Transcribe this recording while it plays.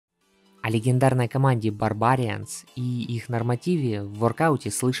О легендарной команде Bar Barians и их нормативе в воркауте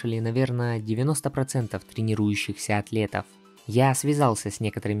слышали, наверное, 90% тренирующихся атлетов. Я связался с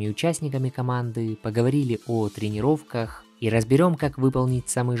некоторыми участниками команды, поговорили о тренировках и разберем, как выполнить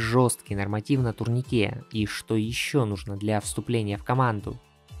самый жесткий норматив на турнике и что еще нужно для вступления в команду.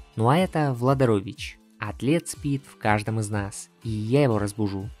 Ну а это Владарович. Атлет спит в каждом из нас, и я его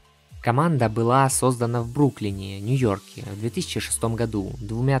разбужу. Команда была создана в Бруклине, Нью-Йорке, в 2006 году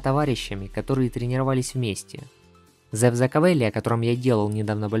двумя товарищами, которые тренировались вместе. Зефа Закавели, о котором я делал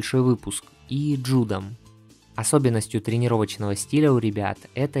недавно большой выпуск, и Джудом. Особенностью тренировочного стиля у ребят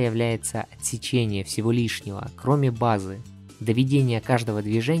это является отсечение всего лишнего, кроме базы, доведение каждого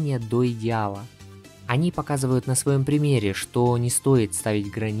движения до идеала. Они показывают на своем примере, что не стоит ставить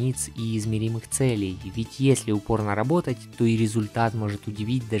границ и измеримых целей, ведь если упорно работать, то и результат может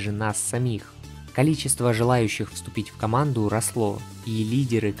удивить даже нас самих. Количество желающих вступить в команду росло, и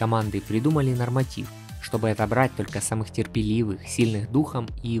лидеры команды придумали норматив, чтобы отобрать только самых терпеливых, сильных духом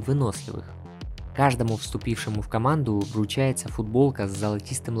и выносливых. Каждому вступившему в команду вручается футболка с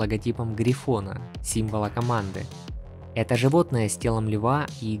золотистым логотипом грифона, символа команды. Это животное с телом льва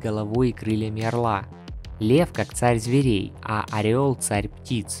и головой и крыльями орла. Лев как царь зверей, а орел царь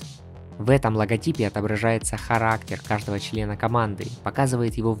птиц. В этом логотипе отображается характер каждого члена команды,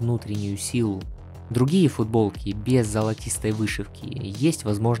 показывает его внутреннюю силу. Другие футболки без золотистой вышивки есть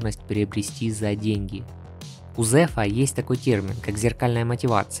возможность приобрести за деньги. У Зефа есть такой термин, как зеркальная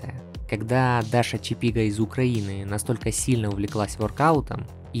мотивация. Когда Даша Чипига из Украины настолько сильно увлеклась воркаутом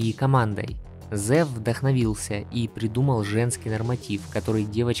и командой, Зеф вдохновился и придумал женский норматив, который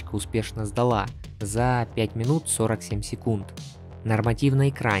девочка успешно сдала за 5 минут 47 секунд. Норматив на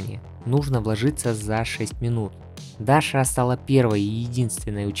экране. Нужно вложиться за 6 минут. Даша стала первой и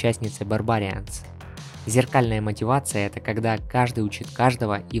единственной участницей Bar Barians. Зеркальная мотивация – это когда каждый учит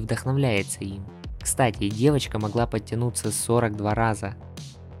каждого и вдохновляется им. Кстати, девочка могла подтянуться 42 раза.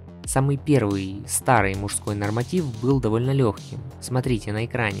 Самый первый, старый мужской норматив был довольно легким. Смотрите на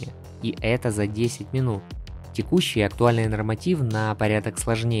экране. И это за 10 минут. Текущий актуальный норматив на порядок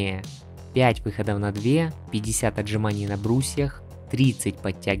сложнее. 5 выходов на 2, 50 отжиманий на брусьях, 30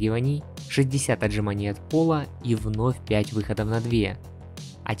 подтягиваний, 60 отжиманий от пола и вновь 5 выходов на 2.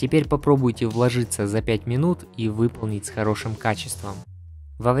 А теперь попробуйте вложиться за 5 минут и выполнить с хорошим качеством.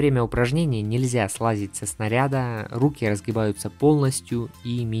 Во время упражнения нельзя слазить со снаряда, руки разгибаются полностью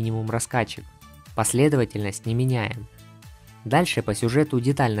и минимум раскачек. Последовательность не меняем. Дальше по сюжету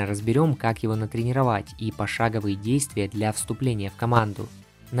детально разберем, как его натренировать и пошаговые действия для вступления в команду.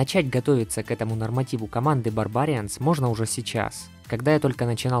 Начать готовиться к этому нормативу команды Bar Barians можно уже сейчас. Когда я только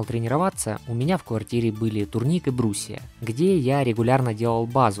начинал тренироваться, у меня в квартире были турник и брусья, где я регулярно делал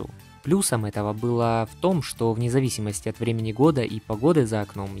базу. Плюсом этого было в том, что вне зависимости от времени года и погоды за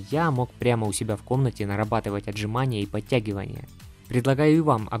окном, я мог прямо у себя в комнате нарабатывать отжимания и подтягивания. Предлагаю и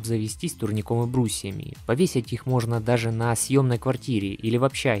вам обзавестись турником и брусьями. Повесить их можно даже на съемной квартире или в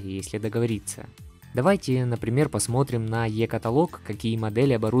общаге, если договориться. Давайте, например, посмотрим на e-каталог, какие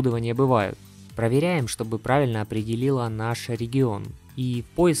модели оборудования бывают. Проверяем, чтобы правильно определила наш регион. И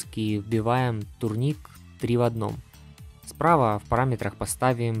в поиске вбиваем турник 3 в 1. Справа в параметрах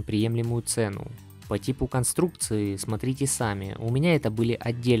поставим приемлемую цену. По типу конструкции смотрите сами. У меня это были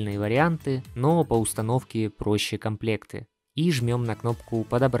отдельные варианты, но по установке проще комплекты. И жмем на кнопку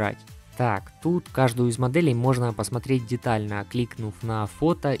 «Подобрать». Так, тут каждую из моделей можно посмотреть детально, кликнув на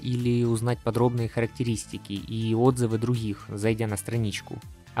фото или узнать подробные характеристики и отзывы других, зайдя на страничку.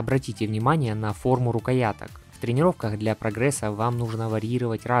 Обратите внимание на форму рукояток. В тренировках для прогресса вам нужно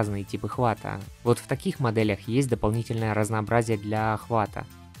варьировать разные типы хвата. Вот в таких моделях есть дополнительное разнообразие для хвата.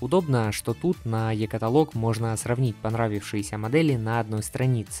 Удобно, что тут на e-каталог можно сравнить понравившиеся модели на одной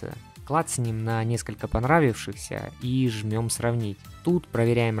странице. Клацнем на несколько понравившихся и жмем «Сравнить». Тут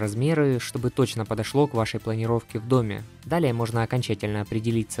проверяем размеры, чтобы точно подошло к вашей планировке в доме. Далее можно окончательно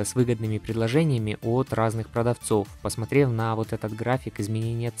определиться с выгодными предложениями от разных продавцов, посмотрев на вот этот график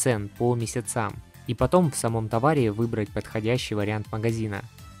изменения цен по месяцам. И потом в самом товаре выбрать подходящий вариант магазина.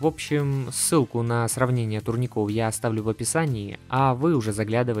 В общем, ссылку на сравнение турников я оставлю в описании, а вы уже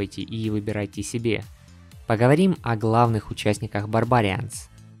заглядывайте и выбирайте себе. Поговорим о главных участниках Bar Barians.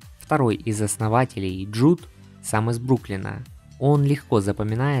 Второй из основателей, Джуд, сам из Бруклина. Он легко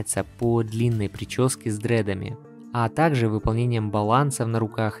запоминается по длинной прическе с дредами, а также выполнением балансов на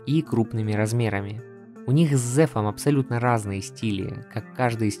руках и крупными размерами. У них с Зефом абсолютно разные стили, как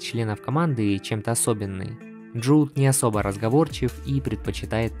каждый из членов команды чем-то особенный. Джуд не особо разговорчив и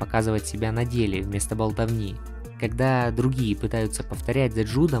предпочитает показывать себя на деле вместо болтовни. Когда другие пытаются повторять за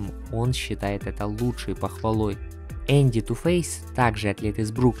Джудом, он считает это лучшей похвалой. Энди Туфейс, также атлет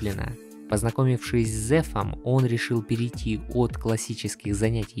из Бруклина. Познакомившись с Зефом, он решил перейти от классических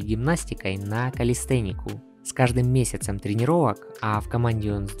занятий гимнастикой на калистенику. С каждым месяцем тренировок, а в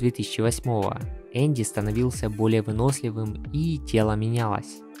команде он с 2008-го, Энди становился более выносливым и тело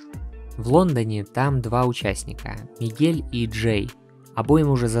менялось. В Лондоне там два участника, Мигель и Джей, обоим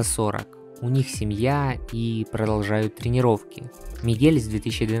уже за 40, у них семья и продолжают тренировки. Мигель с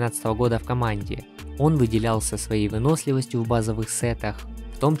 2012 года в команде, он выделялся своей выносливостью в базовых сетах,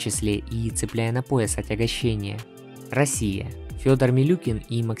 в том числе и цепляя на пояс отягощения. Россия. Федор Милюкин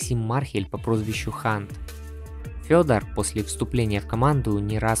и Максим Мархель по прозвищу Хант. Федор после вступления в команду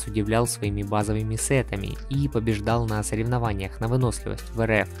не раз удивлял своими базовыми сетами и побеждал на соревнованиях на выносливость в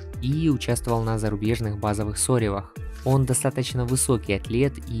РФ и участвовал на зарубежных базовых соревах. Он достаточно высокий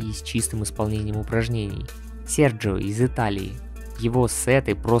атлет и с чистым исполнением упражнений. Серджио из Италии. Его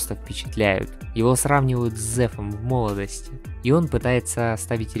сеты просто впечатляют. Его сравнивают с Зефом в молодости. И он пытается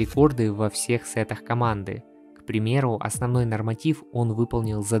ставить рекорды во всех сетах команды. К примеру, основной норматив он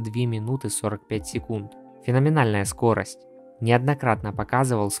выполнил за 2 минуты 45 секунд. Феноменальная скорость. Неоднократно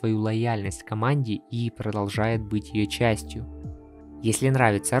показывал свою лояльность команде и продолжает быть ее частью. Если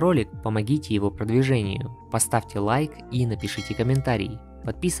нравится ролик, помогите его продвижению. Поставьте лайк и напишите комментарий.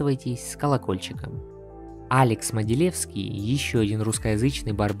 Подписывайтесь с колокольчиком. Алекс Могилевский, еще один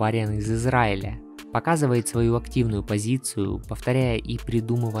русскоязычный барбариан из Израиля, показывает свою активную позицию, повторяя и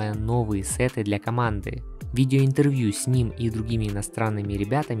придумывая новые сеты для команды. Видеоинтервью с ним и другими иностранными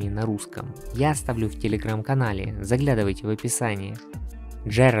ребятами на русском я оставлю в телеграм-канале, заглядывайте в описание.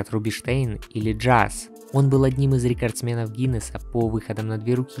 Джеред Рубинштейн или Джаз. Он был одним из рекордсменов Гиннесса по выходам на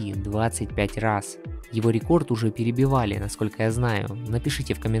 2 руки 25 раз. Его рекорд уже перебивали, насколько я знаю.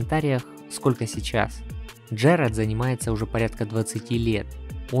 Напишите в комментариях, сколько сейчас. Джеред занимается уже порядка 20 лет.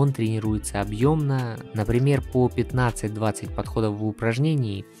 Он тренируется объемно, например, по 15-20 подходов в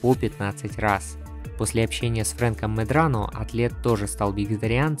упражнении по 15 раз. После общения с Фрэнком Медрано атлет тоже стал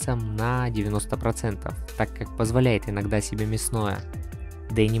вегетарианцем на 90%, так как позволяет иногда себе мясное.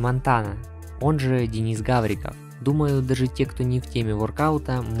 Дэнни Монтана, он же Денис Гавриков. Думаю, даже те, кто не в теме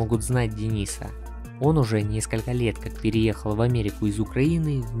воркаута, могут знать Дениса. Он уже несколько лет как переехал в Америку из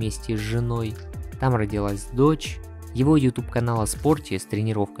Украины вместе с женой. Там родилась дочь. Его YouTube канал о спорте с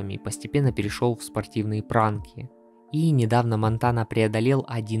тренировками постепенно перешел в спортивные пранки. И недавно Монтана преодолел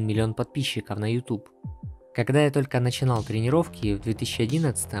 1 миллион подписчиков на YouTube. Когда я только начинал тренировки в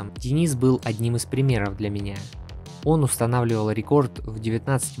 2011-м, Денис был одним из примеров для меня. Он устанавливал рекорд в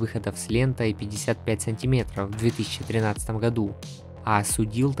 19 выходов с лентой 55 сантиметров в 2013 году, а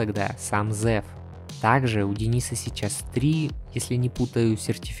судил тогда сам Зеф. Также у Дениса сейчас 3, если не путаю,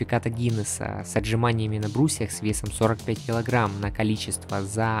 сертификата Гиннесса с отжиманиями на брусьях с весом 45 кг на количество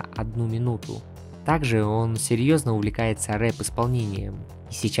за 1 минуту. Также он серьезно увлекается рэп-исполнением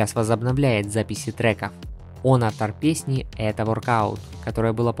и сейчас возобновляет записи треков. Он автор песни «Это Воркаут»,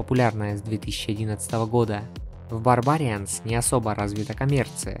 которая была популярна с 2011 года. В Bar Barians не особо развита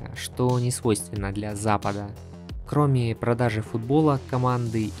коммерция, что не свойственно для Запада. Кроме продажи футбола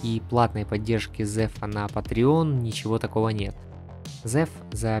команды и платной поддержки Зефа на Patreon, ничего такого нет. Зеф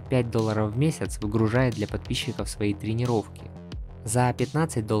за $5 в месяц выгружает для подписчиков свои тренировки. За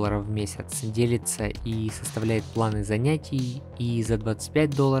 $15 в месяц делится и составляет планы занятий, и за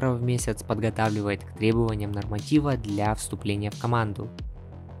 $25 в месяц подготавливает к требованиям норматива для вступления в команду.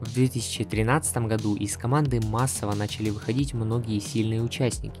 В 2013 году из команды массово начали выходить многие сильные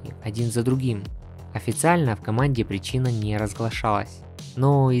участники, один за другим. Официально в команде причина не разглашалась,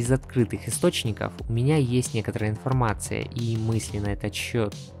 но из открытых источников у меня есть некоторая информация и мысли на этот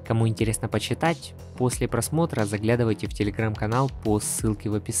счет. Кому интересно почитать, после просмотра заглядывайте в телеграм-канал по ссылке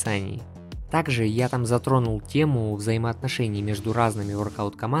в описании. Также я там затронул тему взаимоотношений между разными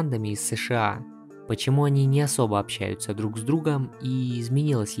воркаут-командами из США, почему они не особо общаются друг с другом и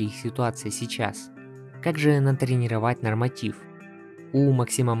изменилась ли их ситуация сейчас. Как же натренировать норматив? У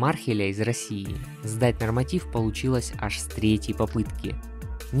Максима Мархеля из России сдать норматив получилось аж с 3-й попытки.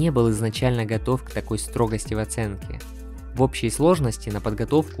 Не был изначально готов к такой строгости в оценке. В общей сложности на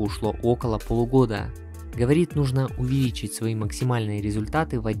подготовку ушло около полугода. Говорит, нужно увеличить свои максимальные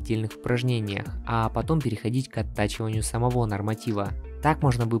результаты в отдельных упражнениях, а потом переходить к оттачиванию самого норматива. Так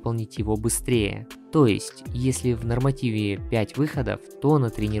можно выполнить его быстрее. То есть, если в нормативе 5 выходов, то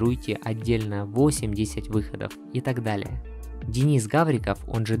натренируйте отдельно 8-10 выходов и так далее. Денис Гавриков,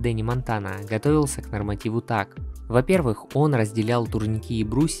 он же Дэнни Монтана, готовился к нормативу так. Во-первых, он разделял турники и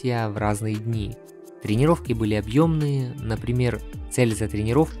брусья в разные дни. Тренировки были объемные, например, цель за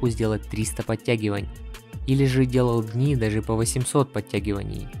тренировку сделать 300 подтягиваний. Или же делал дни даже по 800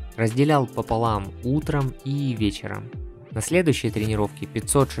 подтягиваний. Разделял пополам утром и вечером. На следующей тренировке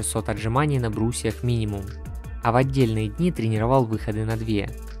 500-600 отжиманий на брусьях минимум. А в отдельные дни тренировал выходы на 2.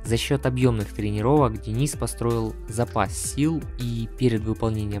 За счет объемных тренировок Денис построил запас сил и перед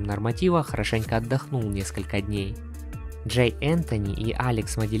выполнением норматива хорошенько отдохнул несколько дней. Джей Энтони и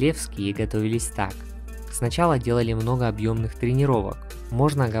Алекс Моделевский готовились так. Сначала делали много объемных тренировок.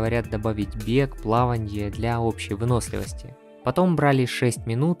 Можно, говорят, добавить бег, плавание для общей выносливости. Потом брали 6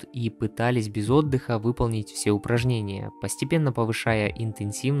 минут и пытались без отдыха выполнить все упражнения, постепенно повышая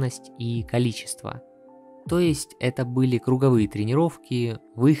интенсивность и количество. То есть это были круговые тренировки,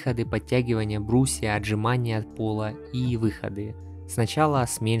 выходы, подтягивания брусья, отжимания от пола и выходы. Сначала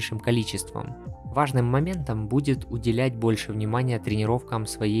с меньшим количеством. Важным моментом будет уделять больше внимания тренировкам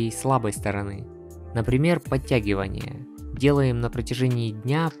своей слабой стороны. Например, подтягивания. Делаем на протяжении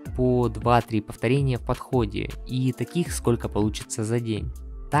дня по 2-3 повторения в подходе и таких сколько получится за день.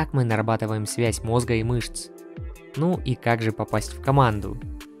 Так мы нарабатываем связь мозга и мышц. Ну и как же попасть в команду?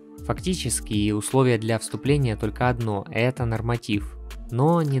 Фактически условие для вступления только одно – это норматив.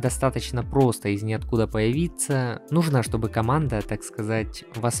 Но недостаточно просто из ниоткуда появиться, нужно, чтобы команда, так сказать,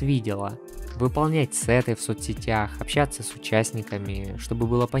 вас видела. Выполнять сеты в соцсетях, общаться с участниками, чтобы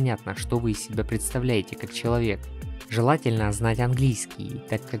было понятно, что вы из себя представляете как человек. Желательно знать английский,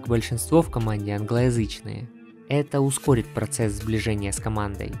 так как большинство в команде англоязычные. Это ускорит процесс сближения с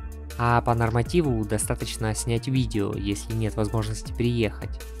командой. А по нормативу достаточно снять видео, если нет возможности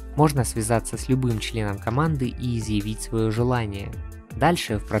приехать. Можно связаться с любым членом команды и изъявить свое желание.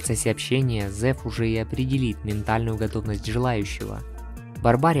 Дальше в процессе общения Зеф уже и определит ментальную готовность желающего.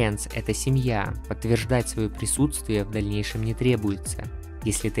 Bar Barians – это семья, подтверждать свое присутствие в дальнейшем не требуется,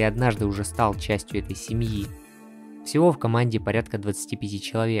 если ты однажды уже стал частью этой семьи. Всего в команде порядка 25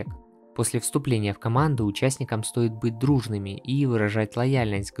 человек. После вступления в команду участникам стоит быть дружными и выражать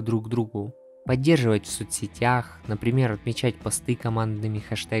лояльность друг к другу. Поддерживать в соцсетях, например, отмечать посты командными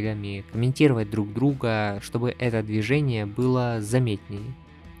хэштегами, комментировать друг друга, чтобы это движение было заметнее.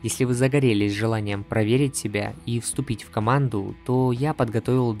 Если вы загорелись желанием проверить себя и вступить в команду, то я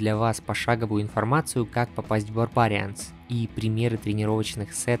подготовил для вас пошаговую информацию, как попасть в Bar Barians и примеры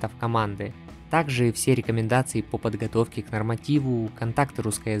тренировочных сетов команды. Также все рекомендации по подготовке к нормативу, контакты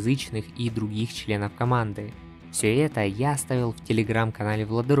русскоязычных и других членов команды. Все это я оставил в телеграм-канале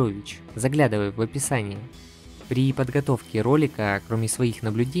Владарович, заглядывай в описание. При подготовке ролика, кроме своих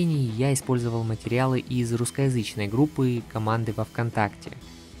наблюдений, я использовал материалы из русскоязычной группы команды во ВКонтакте,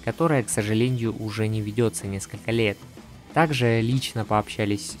 которая, к сожалению, уже не ведется несколько лет. Также лично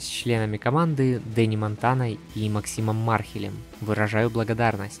пообщались с членами команды Дэнни Монтаной и Максимом Мархелем, выражаю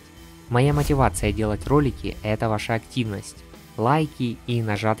благодарность. Моя мотивация делать ролики – это ваша активность, лайки и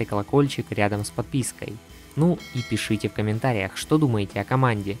нажатый колокольчик рядом с подпиской. Ну и пишите в комментариях, что думаете о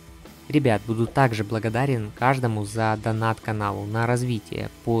команде. Ребят, буду также благодарен каждому за донат каналу на развитие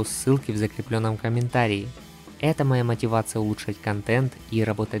по ссылке в закрепленном комментарии. Это моя мотивация улучшать контент и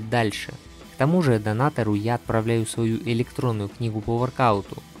работать дальше. К тому же донатору я отправляю свою электронную книгу по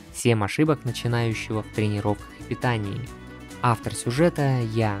воркауту «7 ошибок начинающего в тренировках и питании». Автор сюжета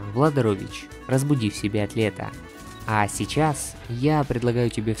я, Владарович, разбуди в себе атлета. А сейчас я предлагаю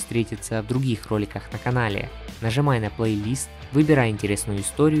тебе встретиться в других роликах на канале. Нажимай на плейлист, выбирай интересную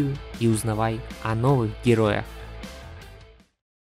историю и узнавай о новых героях.